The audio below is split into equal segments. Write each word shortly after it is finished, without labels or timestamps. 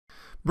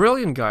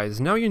Brilliant,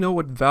 guys. Now you know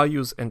what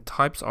values and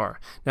types are.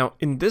 Now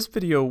in this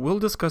video we'll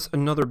discuss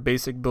another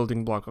basic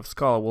building block of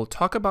Scala. We'll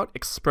talk about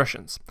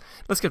expressions.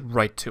 Let's get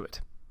right to it.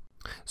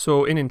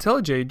 So in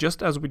IntelliJ,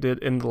 just as we did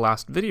in the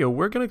last video,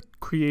 we're going to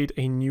create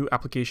a new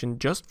application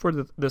just for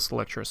this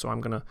lecture. So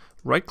I'm going to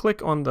right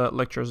click on the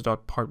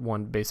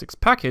lectures.part1 basics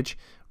package,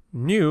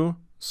 new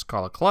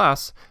Scala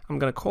class. I'm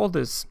going to call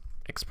this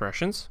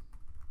expressions.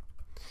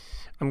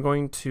 I'm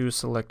going to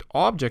select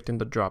object in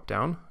the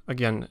dropdown.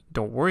 Again,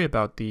 don't worry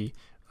about the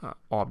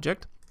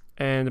object,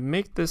 and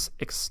make this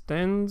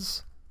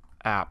extends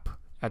app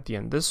at the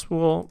end. This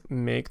will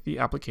make the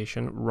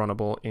application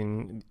runnable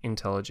in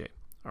IntelliJ.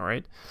 All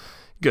right,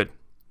 good.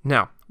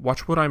 Now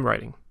watch what I'm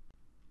writing.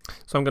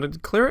 So I'm going to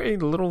declare a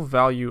little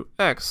value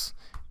x,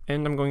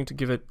 and I'm going to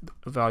give it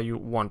a value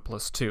 1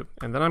 plus 2,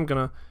 and then I'm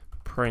going to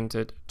print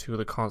it to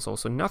the console.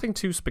 So nothing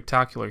too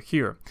spectacular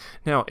here.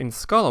 Now in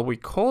Scala, we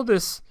call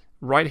this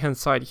right hand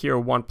side here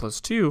 1 plus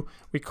 2,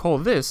 we call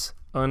this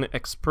an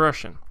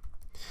expression.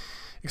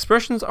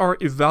 Expressions are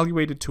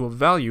evaluated to a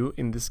value,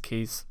 in this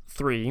case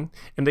 3,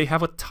 and they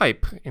have a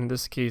type, in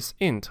this case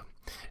int.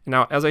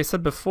 Now, as I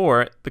said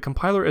before, the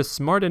compiler is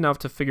smart enough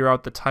to figure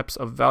out the types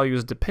of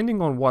values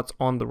depending on what's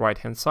on the right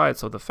hand side.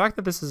 So the fact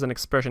that this is an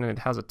expression and it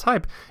has a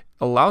type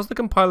allows the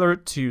compiler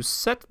to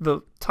set the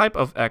type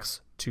of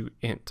x to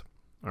int.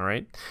 All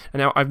right.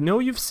 And now I know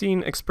you've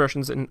seen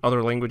expressions in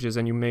other languages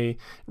and you may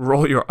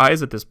roll your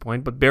eyes at this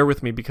point, but bear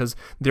with me because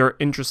there are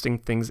interesting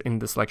things in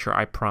this lecture,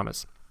 I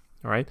promise.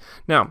 All right.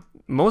 Now,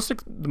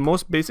 the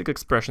most basic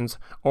expressions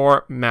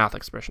are math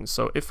expressions.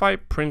 So if I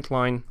print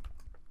line,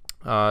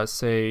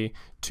 say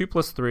 2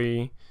 plus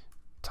 3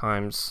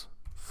 times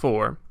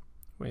 4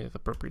 with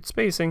appropriate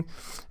spacing,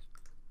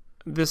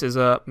 this is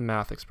a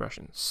math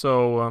expression.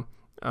 So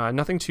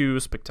nothing too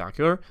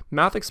spectacular.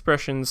 Math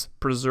expressions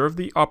preserve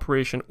the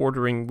operation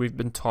ordering we've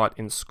been taught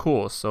in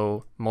school.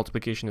 So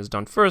multiplication is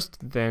done first,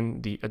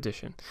 then the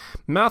addition.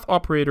 Math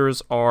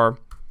operators are,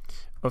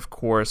 of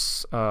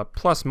course,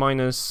 plus,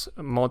 minus,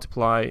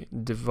 multiply,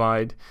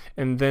 divide,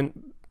 and then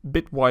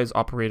bitwise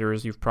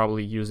operators you've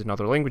probably used in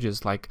other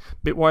languages like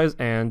bitwise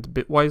and,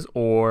 bitwise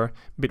or,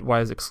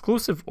 bitwise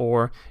exclusive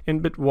or,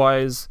 and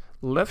bitwise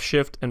left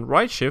shift and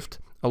right shift,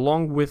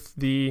 along with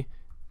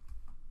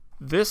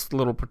this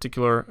little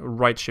particular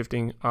right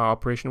shifting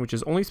operation, which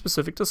is only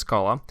specific to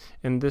Scala,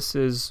 and this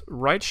is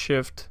right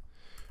shift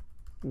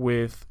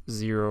with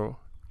 0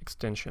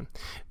 extension.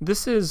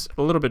 This is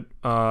a little bit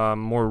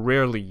more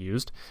rarely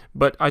used,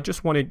 but I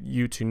just wanted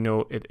you to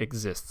know it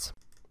exists.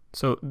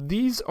 So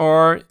these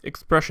are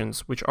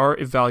expressions which are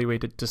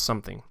evaluated to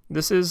something.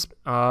 This is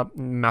a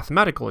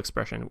mathematical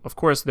expression. Of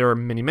course, there are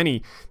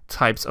many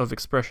types of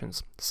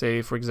expressions.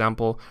 Say, for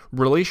example,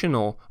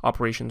 relational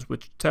operations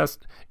which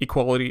test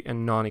equality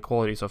and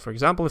non-equality. So for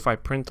example, if I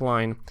print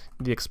line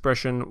the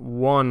expression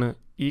 1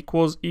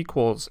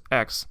 equals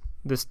x,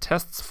 this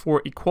tests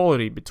for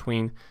equality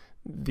between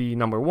the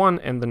number 1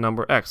 and the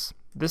number x.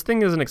 This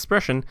thing is an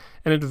expression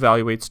and it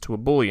evaluates to a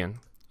Boolean.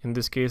 In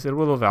this case, it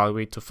will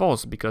evaluate to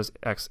false because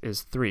x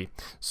is 3,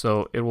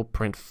 so it will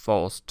print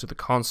false to the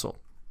console.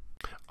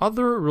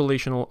 Other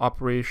relational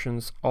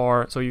operations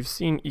are, so you've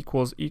seen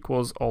equals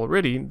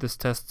already. This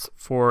tests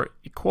for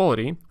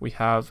equality. We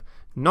have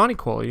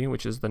non-equality,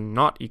 which is the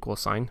not equal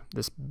sign,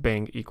 this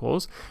bang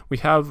equals. We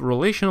have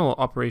relational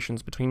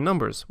operations between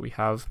numbers. We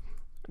have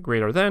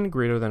greater than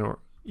or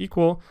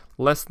equal,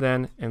 less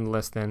than, and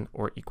less than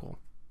or equal.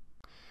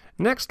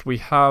 Next, we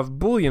have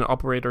Boolean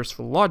operators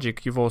for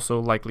logic. You've also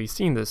likely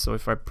seen this. So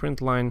if I print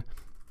line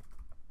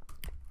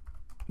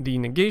the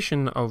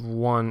negation of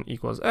 1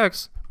 equals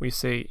x, we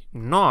say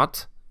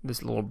not,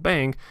 this little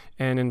bang,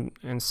 and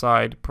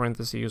inside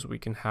parentheses we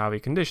can have a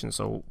condition.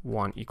 So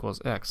 1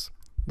 equals x.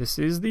 This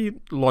is the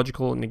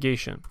logical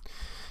negation.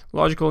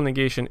 Logical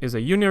negation is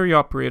a unary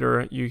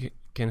operator. You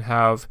can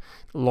have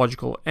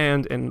logical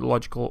and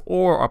logical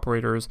or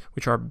operators,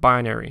 which are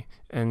binary,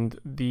 and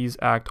these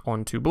act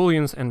on 2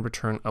 booleans and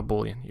return a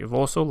boolean. You've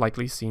also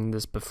likely seen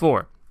this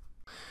before.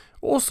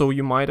 Also,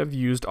 you might have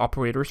used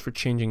operators for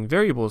changing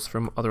variables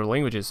from other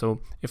languages. So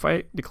if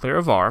I declare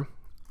a var,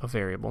 a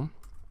variable,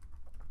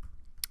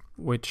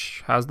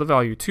 which has the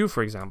value 2,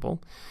 for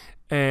example,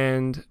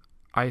 and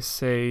I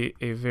say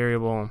a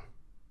variable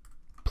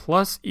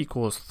plus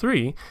equals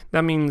 3,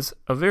 that means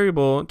a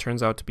variable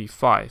turns out to be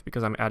 5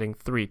 because I'm adding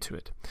 3 to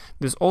it.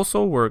 This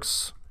also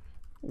works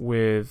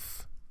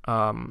with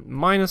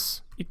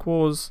minus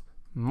equals,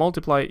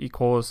 multiply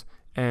equals,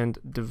 and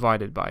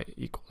divided by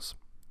equals.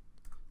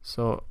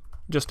 So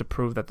just to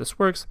prove that this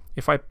works,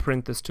 if I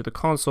print this to the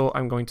console,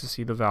 I'm going to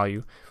see the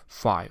value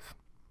 5.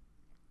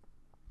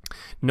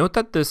 Note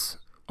that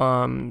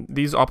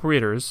these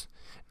operators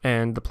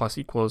and the plus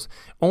equals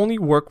only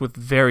work with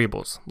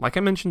variables. Like I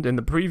mentioned in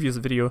the previous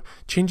video,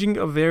 changing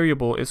a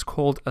variable is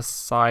called a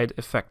side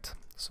effect.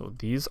 So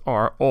these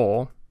are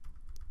all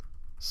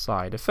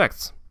side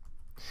effects.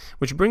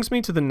 Which brings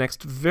me to the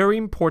next very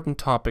important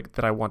topic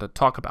that I want to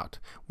talk about,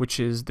 which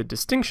is the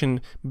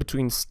distinction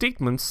between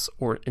statements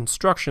or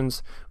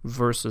instructions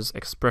versus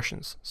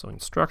expressions. So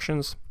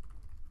instructions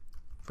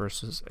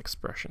versus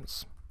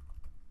expressions.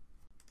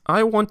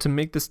 I want to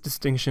make this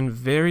distinction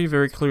very,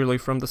 very clearly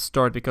from the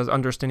start because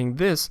understanding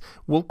this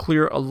will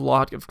clear a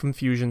lot of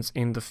confusions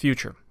in the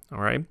future. All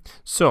right.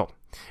 So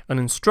an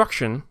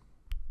instruction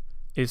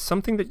is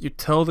something that you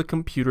tell the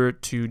computer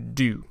to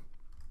do.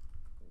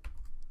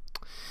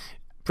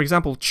 For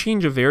example,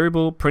 change a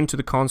variable, print to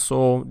the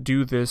console,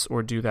 do this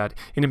or do that.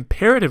 In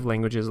imperative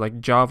languages like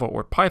Java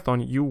or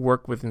Python, you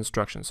work with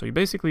instructions. So you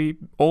basically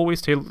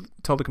always tell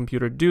the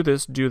computer, do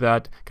this, do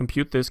that,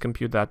 compute this,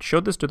 compute that,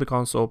 show this to the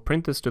console,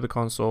 print this to the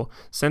console,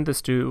 send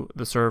this to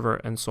the server,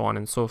 and so on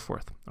and so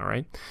forth. All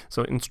right.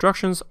 So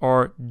instructions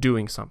are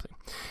doing something.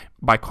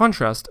 By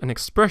contrast, an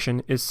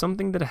expression is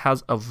something that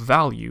has a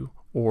value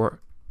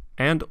or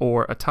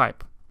a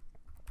type.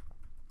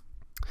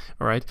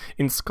 All right.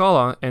 In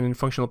Scala and in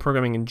functional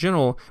programming in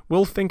general,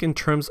 we'll think in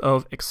terms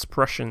of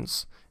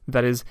expressions.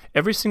 That is,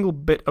 every single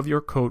bit of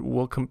your code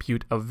will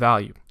compute a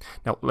value.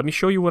 Now, let me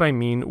show you what I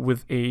mean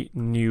with a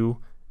new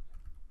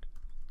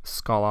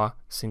Scala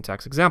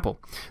syntax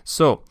example.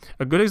 So,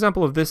 a good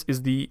example of this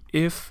is the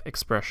if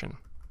expression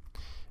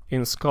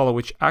in Scala,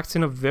 which acts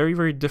in a very,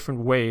 very different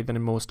way than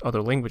in most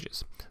other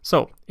languages.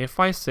 So, if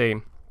I say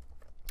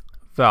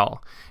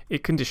val, a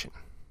condition,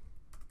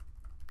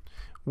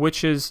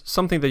 which is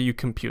something that you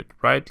compute,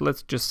 right?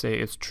 Let's just say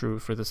it's true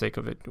for the sake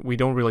of it. We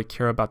don't really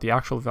care about the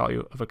actual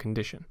value of a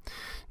condition.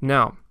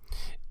 Now,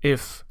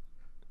 if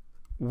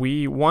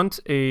we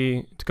want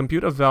to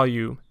compute a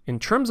value in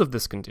terms of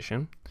this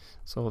condition,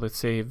 so let's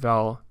say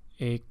val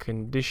a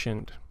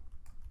conditioned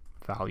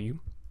value,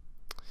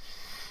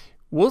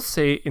 we'll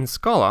say in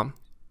Scala,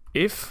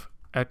 if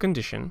a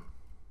condition,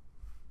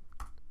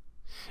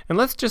 and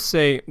let's just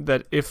say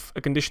that if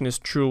a condition is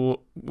true,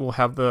 we'll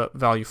have the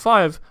value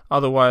 5,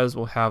 otherwise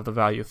we'll have the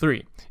value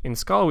 3. In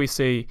Scala, we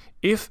say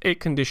if a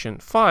condition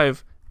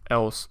 5,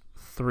 else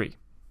 3.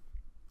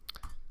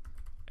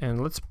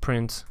 And let's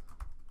print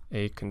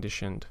a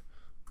conditioned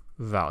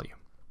value.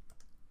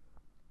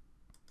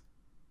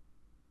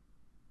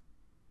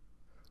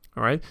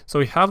 All right, so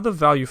we have the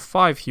value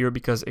 5 here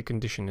because a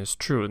condition is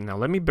true. Now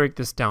let me break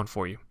this down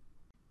for you.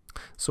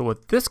 So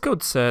what this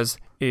code says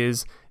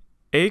is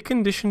a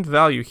conditioned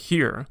value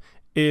here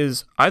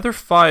is either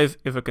 5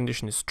 if a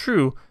condition is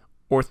true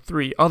or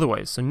 3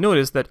 otherwise. So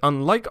notice that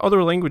unlike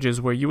other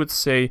languages where you would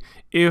say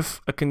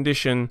if a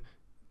condition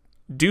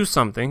do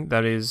something,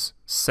 that is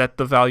set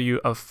the value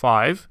of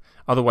 5,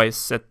 otherwise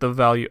set the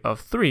value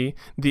of 3,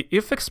 the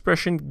if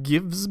expression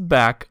gives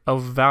back a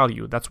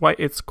value. That's why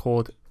it's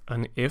called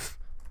an if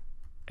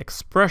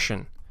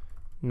expression,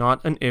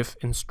 not an if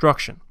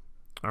instruction.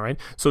 All right,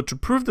 so to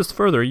prove this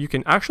further, you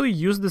can actually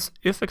use this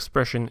if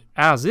expression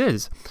as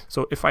is.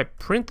 So if I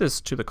print this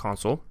to the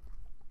console,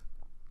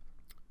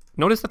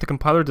 notice that the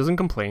compiler doesn't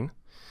complain,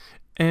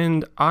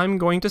 and I'm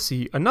going to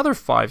see another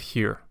 5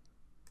 here.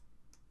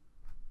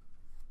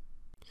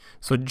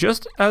 So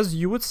just as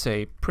you would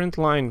say print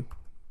line,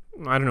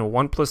 I don't know,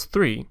 1 plus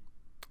 3,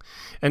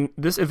 and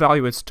this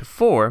evaluates to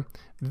 4,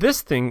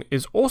 this thing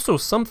is also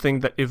something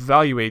that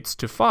evaluates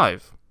to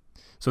 5.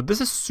 So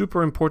this is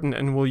super important,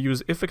 and we'll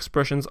use if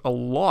expressions a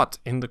lot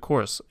in the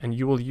course, and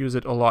you will use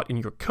it a lot in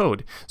your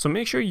code. So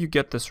make sure you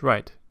get this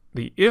right.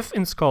 The if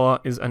in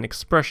Scala is an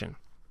expression.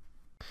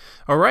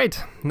 All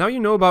right, now you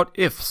know about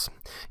ifs.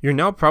 You're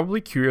now probably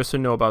curious to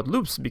know about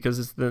loops because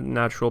it's the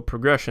natural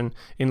progression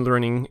in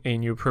learning a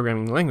new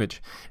programming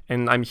language.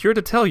 And I'm here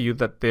to tell you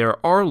that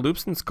there are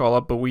loops in Scala,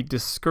 but we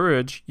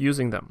discourage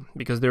using them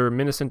because they're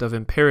reminiscent of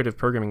imperative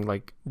programming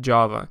like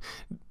Java.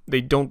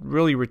 They don't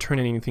really return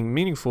anything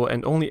meaningful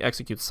and only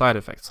execute side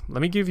effects.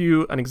 Let me give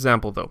you an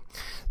example though.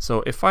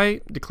 So if I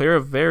declare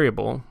a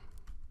variable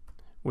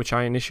which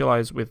I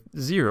initialize with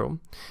 0,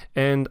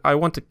 and I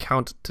want to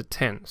count to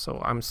 10.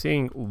 So I'm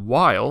saying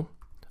while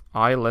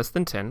I less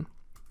than 10,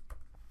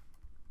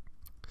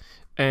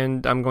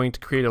 and I'm going to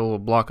create a little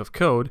block of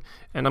code,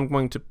 and I'm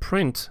going to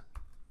print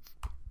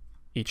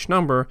each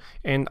number,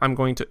 and I'm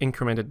going to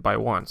increment it by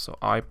 1, so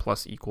I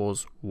plus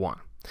equals 1.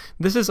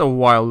 This is a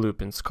while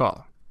loop in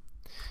Scala.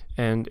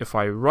 And if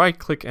I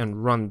right-click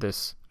and run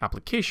this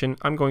application,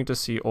 I'm going to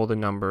see all the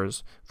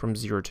numbers from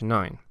 0 to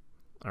 9.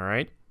 All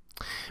right?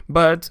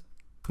 But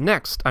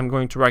next, I'm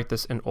going to write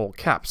this in all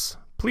caps.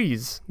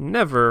 Please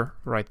never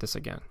write this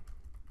again.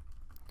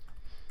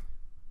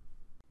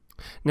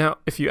 Now,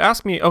 if you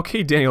ask me,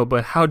 okay, Daniel,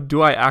 but how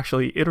do I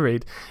actually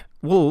iterate?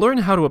 We'll learn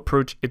how to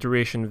approach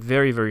iteration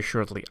very, very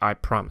shortly, I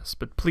promise.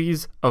 But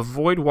please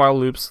avoid while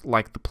loops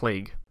like the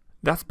plague.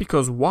 That's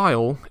because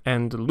while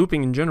and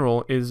looping in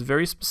general is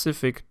very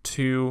specific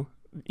to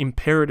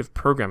imperative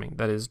programming,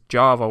 that is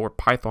Java or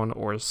Python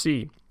or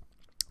C.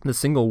 The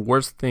single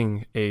worst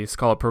thing a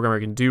Scala programmer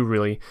can do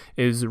really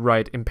is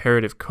write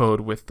imperative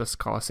code with the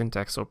Scala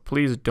syntax, so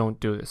please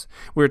don't do this.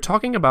 We're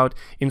talking about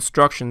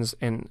instructions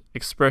and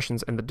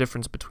expressions and the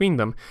difference between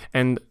them,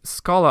 and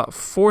Scala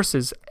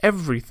forces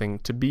everything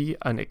to be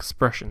an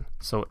expression.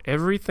 So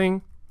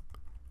everything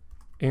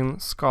in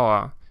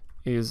Scala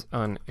is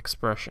an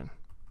expression.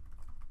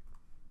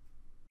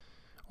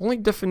 Only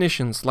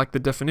definitions like the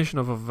definition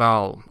of a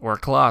val or a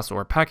class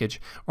or a package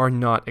are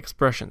not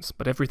expressions,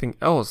 but everything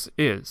else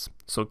is.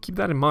 So keep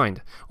that in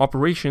mind.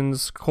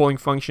 Operations, calling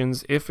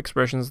functions, if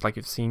expressions like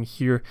you've seen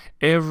here,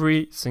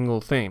 every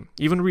single thing.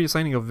 Even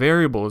reassigning a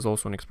variable is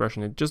also an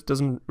expression. It just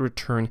doesn't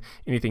return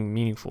anything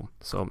meaningful.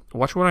 So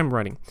watch what I'm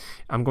writing.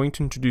 I'm going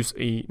to introduce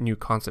a new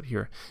concept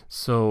here.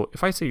 So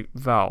if I say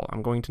val,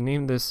 I'm going to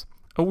name this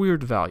a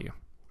weird value.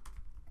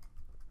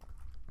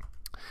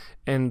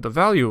 And the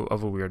value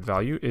of a weird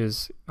value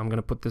is, I'm going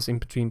to put this in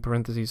between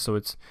parentheses so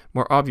it's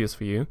more obvious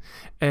for you.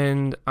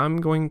 And I'm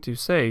going to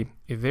say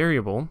a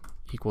variable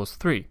equals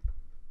 3.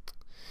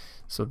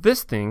 So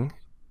this thing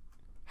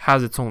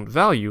has its own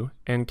value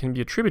and can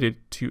be attributed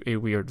to a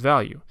weird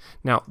value.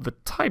 Now, the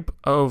type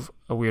of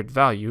a weird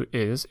value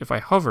is, if I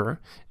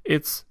hover,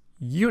 it's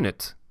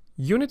unit.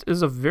 Unit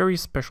is a very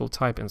special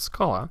type in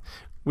Scala,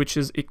 which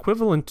is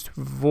equivalent to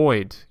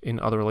void in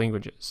other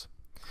languages.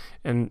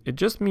 And it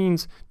just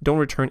means don't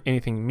return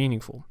anything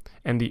meaningful.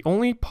 And the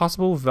only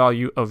possible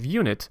value of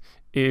unit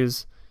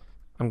is,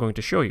 I'm going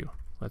to show you.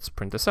 Let's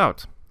print this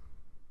out.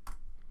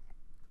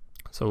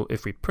 So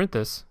if we print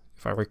this,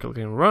 if I right-click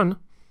and run,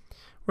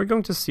 we're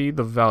going to see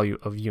the value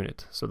of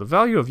unit. So the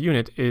value of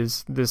unit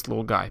is this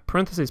little guy,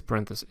 parentheses,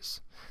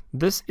 parentheses.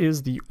 This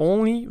is the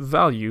only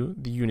value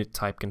the unit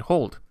type can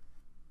hold.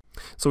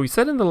 So we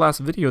said in the last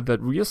video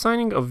that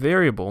reassigning a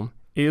variable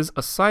is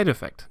a side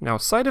effect. Now,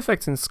 side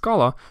effects in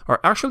Scala are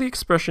actually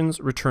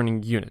expressions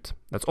returning unit.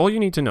 That's all you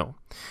need to know.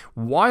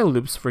 While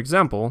loops, for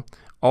example,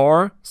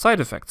 are side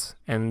effects,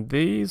 and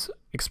these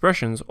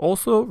expressions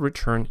also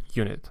return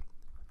unit.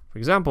 For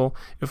example,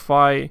 if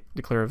I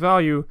declare a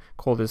value,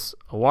 call this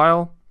a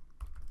while,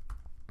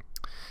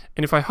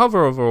 and if I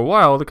hover over a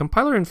while, the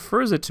compiler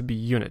infers it to be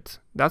unit.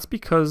 That's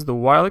because the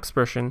while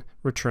expression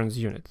returns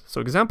unit. So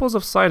examples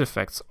of side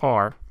effects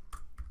are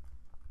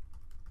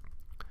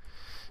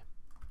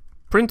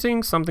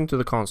printing something to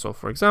the console,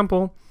 for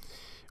example,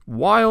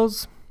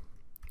 whiles,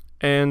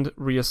 and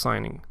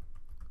reassigning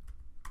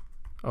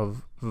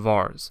of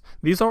vars.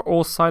 These are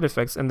all side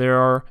effects, and there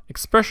are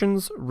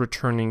expressions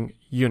returning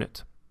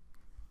unit.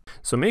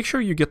 So make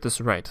sure you get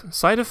this right.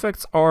 Side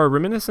effects are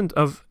reminiscent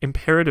of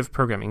imperative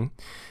programming.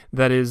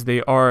 That is,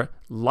 they are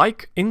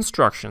like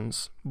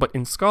instructions, but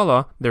in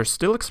Scala, they're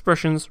still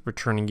expressions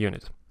returning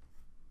unit.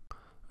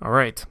 All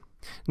right.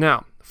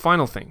 Now,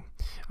 final thing.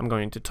 I'm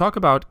going to talk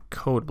about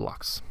code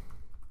blocks.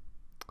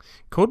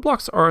 Code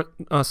blocks are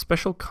a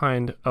special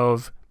kind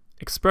of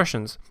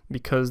expressions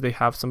because they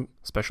have some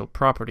special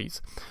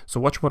properties. So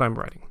watch what I'm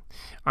writing.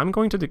 I'm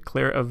going to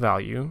declare a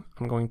value.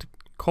 I'm going to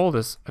call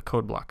this a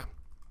code block.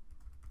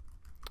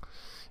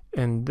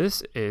 And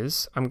this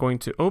is, I'm going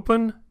to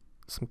open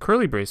some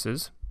curly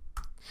braces,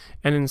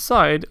 and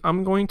inside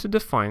I'm going to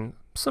define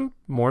some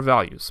more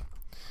values.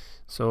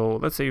 So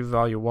let's say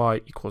value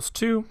y equals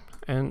 2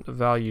 and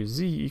value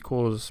z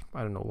equals,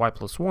 I don't know, y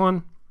plus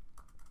 1.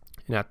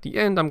 And at the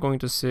end, I'm going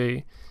to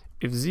say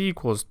if z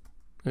equals,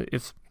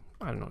 if,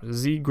 I don't know,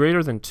 z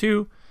greater than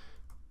 2,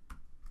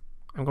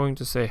 I'm going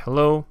to say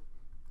hello,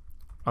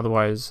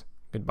 otherwise,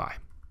 goodbye.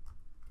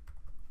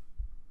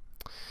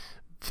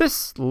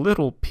 This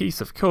little piece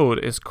of code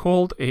is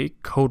called a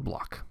code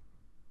block.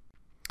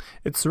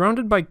 It's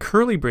surrounded by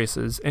curly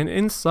braces, and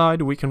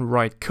inside we can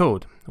write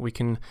code. We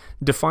can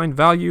define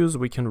values,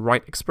 we can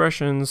write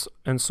expressions,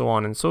 and so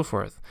on and so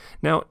forth.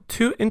 Now,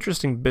 two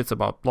interesting bits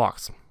about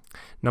blocks.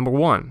 Number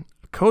one,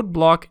 a code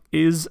block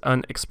is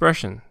an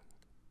expression.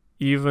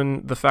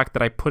 Even the fact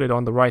that I put it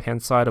on the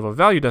right-hand side of a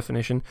value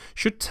definition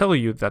should tell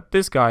you that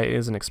this guy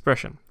is an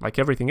expression, like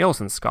everything else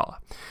in Scala.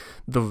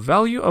 The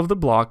value of the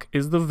block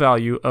is the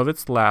value of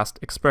its last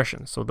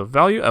expression. So the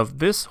value of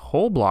this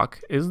whole block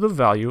is the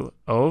value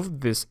of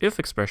this if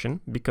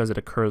expression because it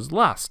occurs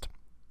last.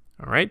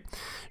 All right.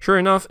 Sure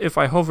enough, if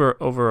I hover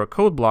over a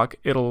code block,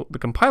 the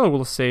compiler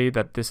will say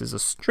that this is a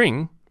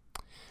string.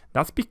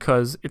 That's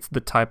because it's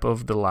the type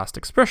of the last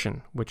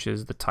expression, which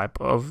is the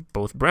type of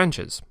both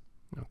branches.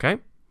 Okay.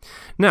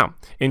 Now,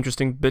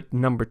 interesting bit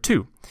number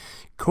 2.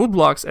 Code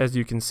blocks, as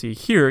you can see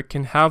here,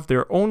 can have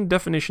their own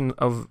definition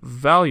of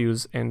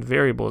values and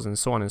variables and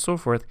so on and so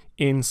forth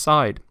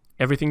inside.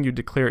 Everything you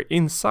declare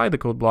inside the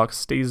code block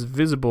stays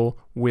visible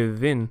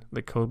within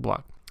the code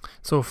block.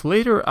 So if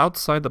later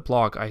outside the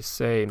block I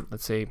say,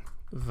 let's say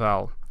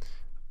val,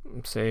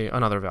 say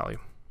another value,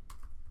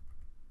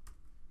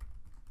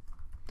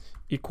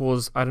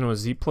 equals, I don't know,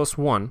 z plus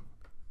 1,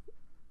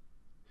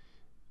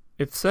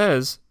 it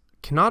says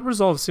cannot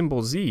resolve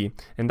symbol z,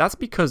 and that's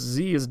because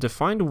z is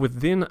defined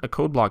within a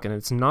code block and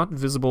it's not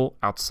visible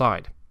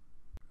outside.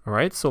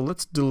 Alright, so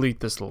let's delete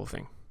this little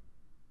thing.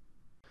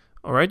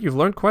 Alright, you've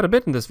learned quite a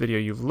bit in this video.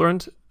 You've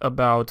learned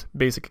about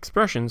basic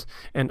expressions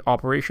and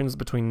operations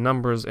between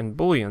numbers and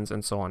booleans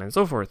and so on and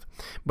so forth.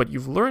 But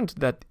you've learned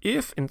that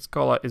if in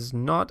Scala is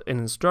not an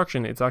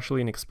instruction, it's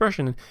actually an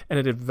expression and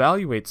it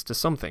evaluates to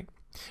something.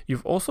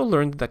 You've also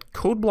learned that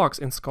code blocks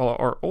in Scala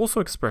are also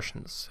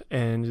expressions,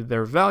 and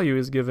their value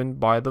is given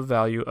by the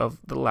value of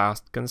the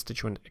last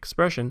constituent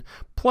expression,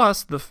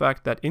 plus the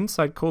fact that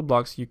inside code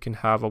blocks you can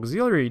have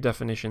auxiliary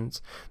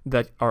definitions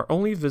that are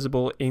only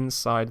visible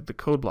inside the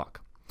code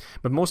block.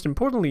 But most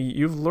importantly,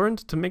 you've learned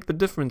to make the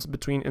difference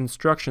between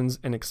instructions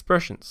and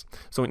expressions.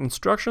 So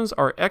instructions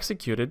are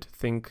executed,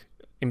 think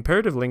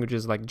imperative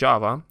languages like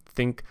Java,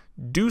 think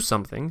do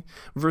something,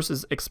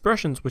 versus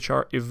expressions which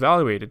are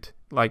evaluated,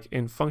 like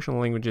in functional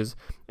languages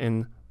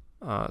in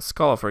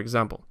Scala, for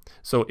example.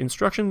 So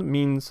instruction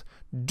means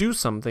do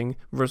something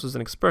versus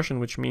an expression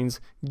which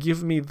means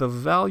give me the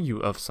value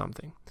of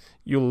something.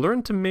 You'll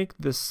learn to make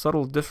this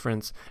subtle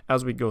difference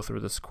as we go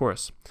through this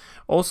course.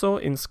 Also,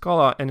 in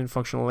Scala and in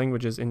functional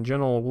languages in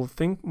general, we'll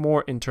think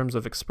more in terms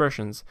of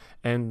expressions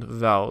and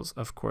vowels,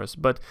 of course,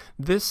 but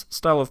this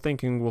style of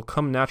thinking will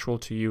come natural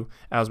to you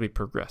as we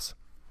progress.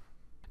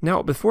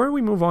 Now, before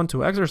we move on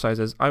to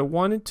exercises, I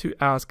wanted to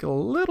ask a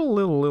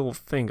little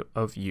thing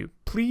of you.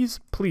 Please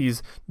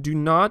do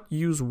not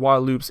use while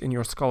loops in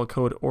your Scala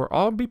code or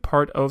I'll be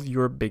part of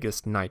your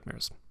biggest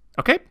nightmares.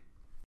 Okay?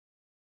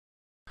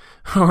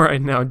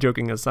 Alright, now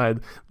joking aside,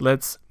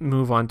 let's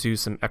move on to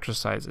some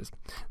exercises.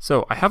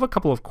 So, I have a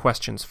couple of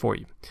questions for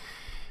you.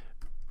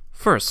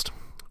 First,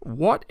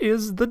 what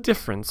is the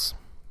difference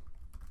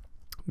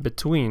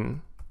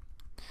between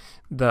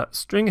the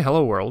string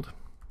hello world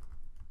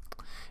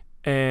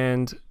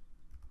and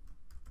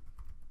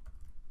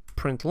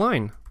print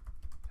line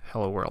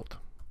hello world?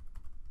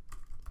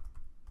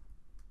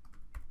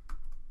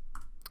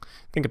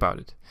 Think about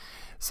it.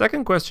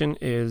 Second question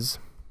is,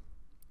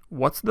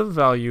 what's the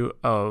value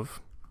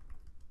of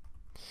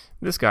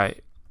this guy?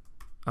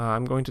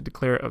 I'm going to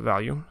declare a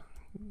value,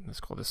 let's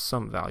call this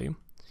some value,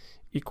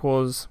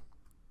 equals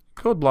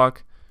code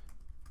block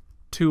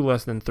 2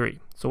 less than 3.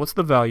 So what's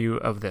the value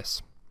of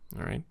this?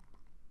 All right.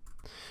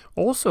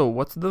 Also,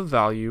 what's the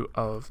value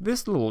of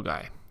this little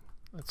guy?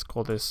 Let's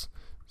call this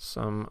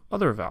some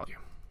other value,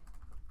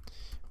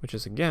 which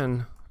is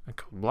again a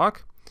code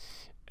block.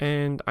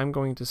 And I'm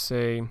going to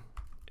say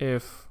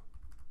if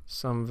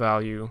some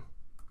value,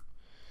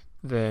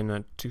 then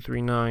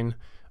 239,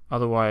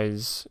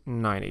 otherwise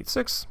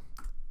 986,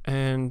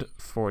 and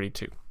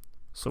 42.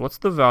 So what's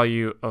the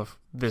value of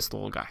this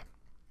little guy?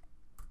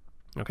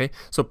 Okay,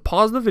 so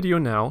pause the video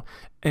now,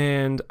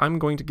 and I'm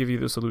going to give you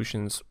the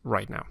solutions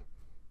right now.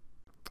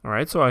 All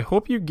right, so I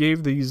hope you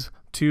gave these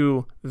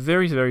two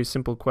very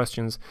simple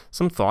questions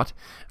some thought.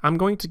 I'm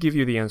going to give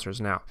you the answers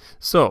now.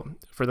 So,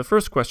 for the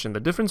first question, the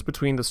difference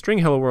between the string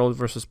hello world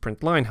versus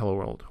print line hello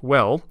world.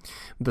 Well,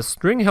 the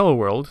string hello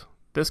world,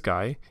 this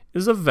guy,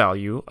 is a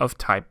value of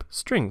type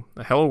string.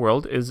 The hello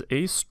world is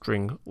a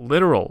string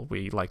literal,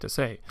 we like to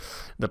say.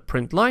 The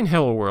print line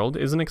hello world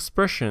is an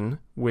expression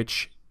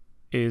which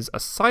is a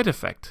side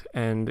effect,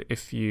 and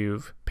if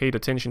you've paid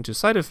attention to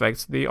side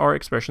effects, they are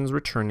expressions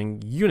returning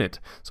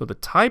unit. So the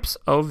types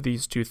of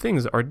these two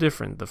things are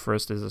different. The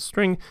first is a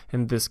string,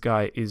 and this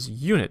guy is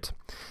unit.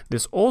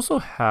 This also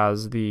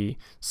has the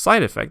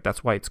side effect,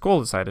 that's why it's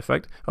called a side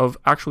effect, of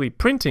actually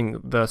printing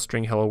the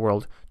string hello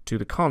world to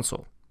the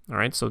console. All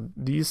right, so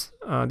these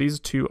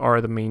two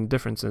are the main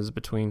differences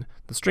between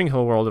the string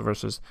hello world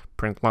versus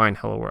print line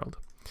hello world.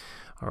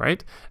 All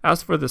right,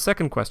 as for the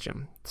second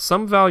question,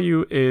 some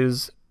value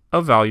is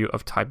a value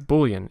of type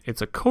Boolean.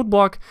 It's a code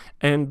block,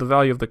 and the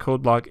value of the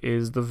code block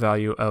is the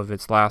value of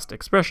its last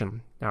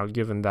expression. Now,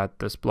 given that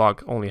this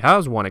block only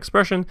has one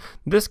expression,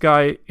 this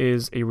guy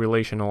is a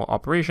relational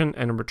operation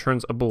and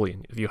returns a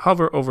Boolean. If you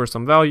hover over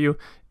some value,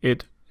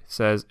 it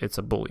says it's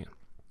a Boolean.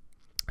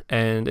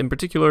 And in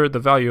particular, the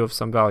value of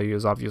some value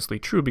is obviously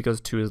true because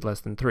 2 is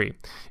less than 3.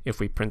 If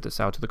we print this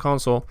out to the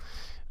console,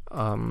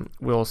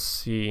 we'll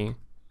see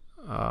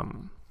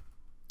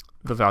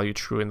the value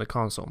true in the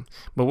console.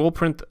 But we'll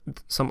print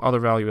some other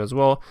value as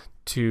well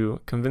to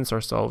convince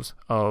ourselves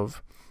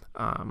of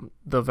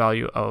the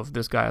value of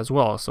this guy as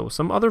well. So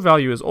some other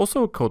value is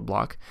also a code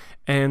block,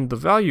 and the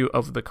value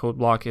of the code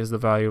block is the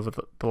value of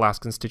the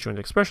last constituent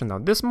expression. Now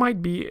this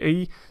might be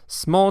a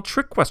small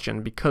trick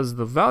question because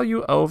the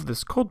value of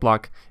this code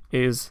block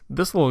is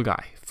this little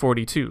guy,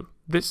 42.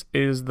 This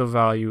is the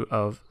value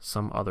of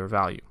some other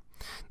value.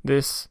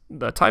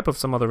 The type of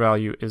some other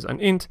value is an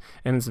int,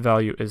 and its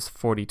value is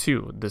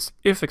 42. This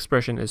if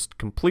expression is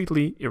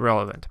completely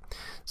irrelevant.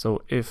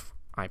 So if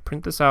I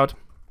print this out,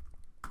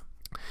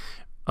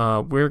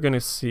 we're going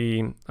to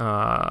see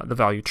the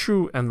value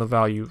true and the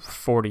value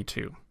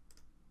 42.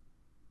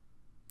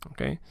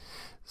 Okay,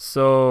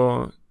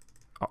 so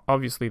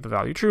obviously the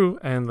value true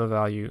and the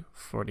value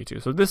 42.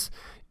 So this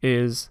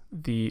is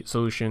the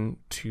solution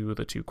to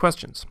the two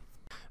questions.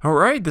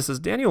 Alright, this is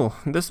Daniel.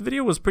 This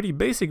video was pretty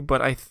basic,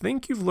 but I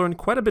think you've learned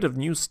quite a bit of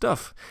new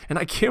stuff, and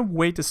I can't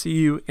wait to see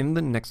you in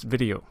the next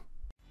video.